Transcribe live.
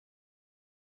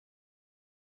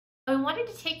I wanted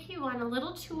to take you on a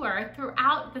little tour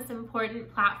throughout this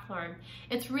important platform.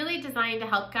 It's really designed to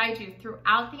help guide you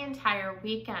throughout the entire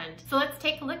weekend. So let's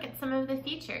take a look at some of the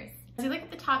features. As you look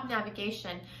at the top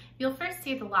navigation, you'll first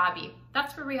see the lobby.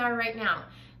 That's where we are right now.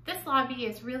 This lobby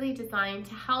is really designed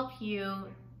to help you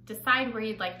decide where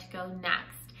you'd like to go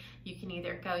next. You can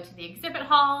either go to the exhibit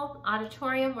hall,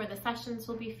 auditorium where the sessions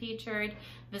will be featured,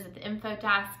 visit the info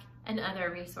desk, and other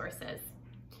resources.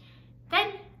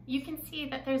 Then you can see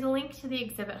that there's a link to the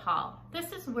exhibit hall.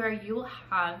 This is where you will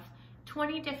have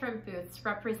 20 different booths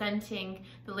representing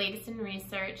the latest in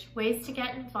research, ways to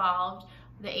get involved,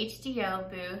 the HDYO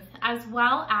booth, as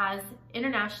well as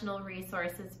international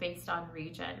resources based on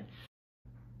region.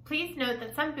 Please note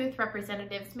that some booth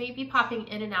representatives may be popping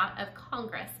in and out of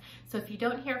Congress, so if you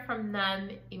don't hear from them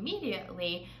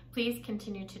immediately, please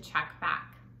continue to check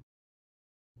back.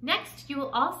 Next, you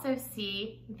will also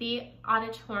see the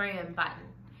auditorium button.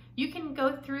 You can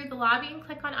go through the lobby and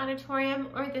click on auditorium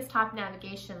or this top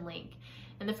navigation link.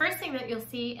 And the first thing that you'll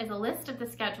see is a list of the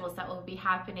schedules that will be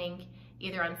happening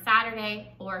either on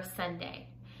Saturday or Sunday.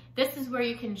 This is where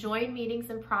you can join meetings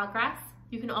in progress.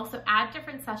 You can also add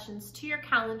different sessions to your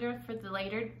calendar for the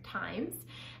later times,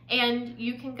 and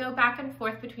you can go back and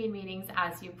forth between meetings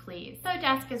as you please. The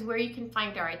desk is where you can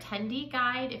find our attendee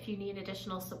guide if you need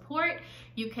additional support.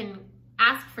 You can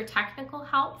ask for technical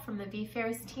help from the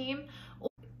VFairs team,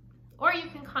 or you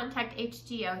can contact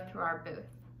HDYO through our booth.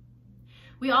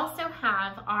 We also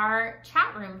have our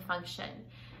chat room function.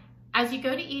 As you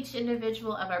go to each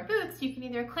individual of our booths, you can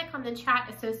either click on the chat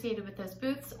associated with those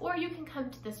booths, or you can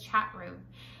come to this chat room.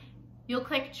 You'll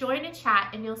click join a chat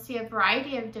and you'll see a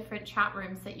variety of different chat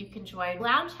rooms that you can join.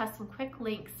 Lounge has some quick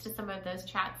links to some of those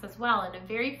chats as well, and a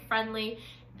very friendly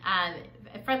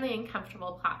and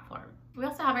comfortable platform. We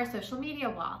also have our social media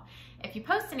wall. If you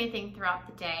post anything throughout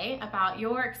the day about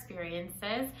your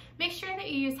experiences, make sure that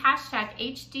you use hashtag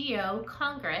HDYO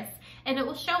Congress and it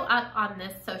will show up on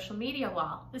this social media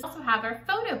wall. We also have our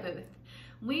photo booth.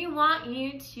 We want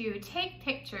you to take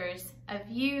pictures of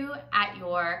you at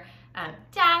your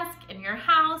desk, in your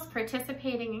house,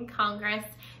 participating in Congress.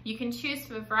 You can choose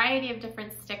from a variety of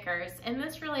different stickers, and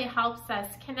this really helps us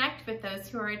connect with those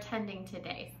who are attending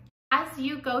today. As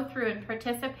you go through and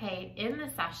participate in the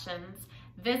sessions,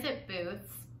 visit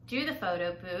booths, do the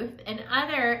photo booth, and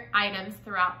other items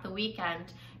throughout the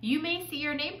weekend, you may see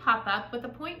your name pop up with a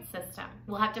point system.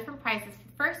 We'll have different prizes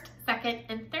for first, second,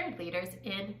 and third leaders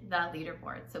in the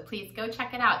leaderboard, so please go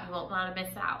check it out. You won't want to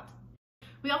miss out.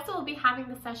 We also will be having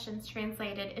the sessions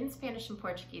translated in Spanish and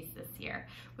Portuguese this year,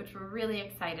 which we're really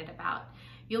excited about.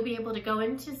 You'll be able to go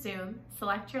into Zoom,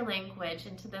 select your language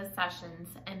into those sessions,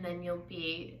 and then you'll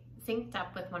be synced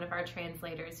up with one of our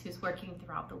translators who's working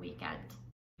throughout the weekend.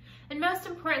 And most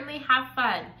importantly, have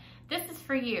fun. This is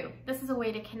for you. This is a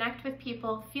way to connect with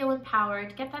people, feel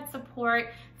empowered, get that support,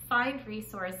 find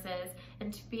resources,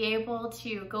 and to be able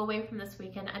to go away from this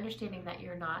weekend understanding that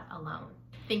you're not alone.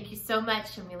 Thank you so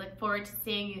much, and we look forward to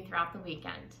seeing you throughout the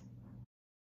weekend.